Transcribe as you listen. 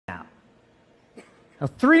Now,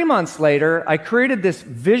 3 months later, I created this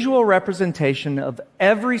visual representation of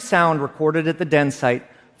every sound recorded at the den site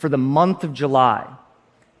for the month of July.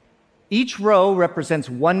 Each row represents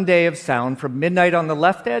 1 day of sound from midnight on the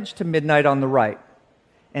left edge to midnight on the right.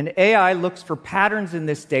 And AI looks for patterns in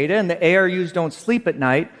this data, and the ARUs don't sleep at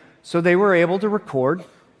night, so they were able to record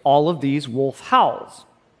all of these wolf howls.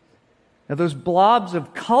 Now, those blobs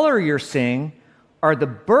of color you're seeing are the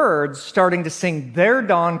birds starting to sing their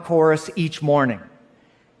dawn chorus each morning.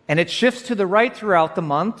 And it shifts to the right throughout the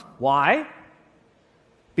month. Why?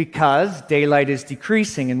 Because daylight is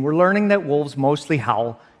decreasing, and we're learning that wolves mostly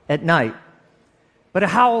howl at night. But a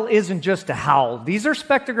howl isn't just a howl. These are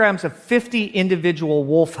spectrograms of 50 individual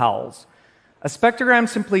wolf howls. A spectrogram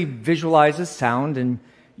simply visualizes sound, and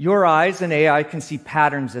your eyes and AI can see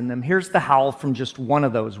patterns in them. Here's the howl from just one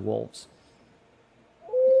of those wolves.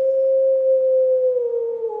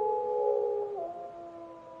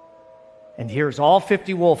 And here's all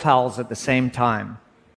 50 wolf howls at the same time.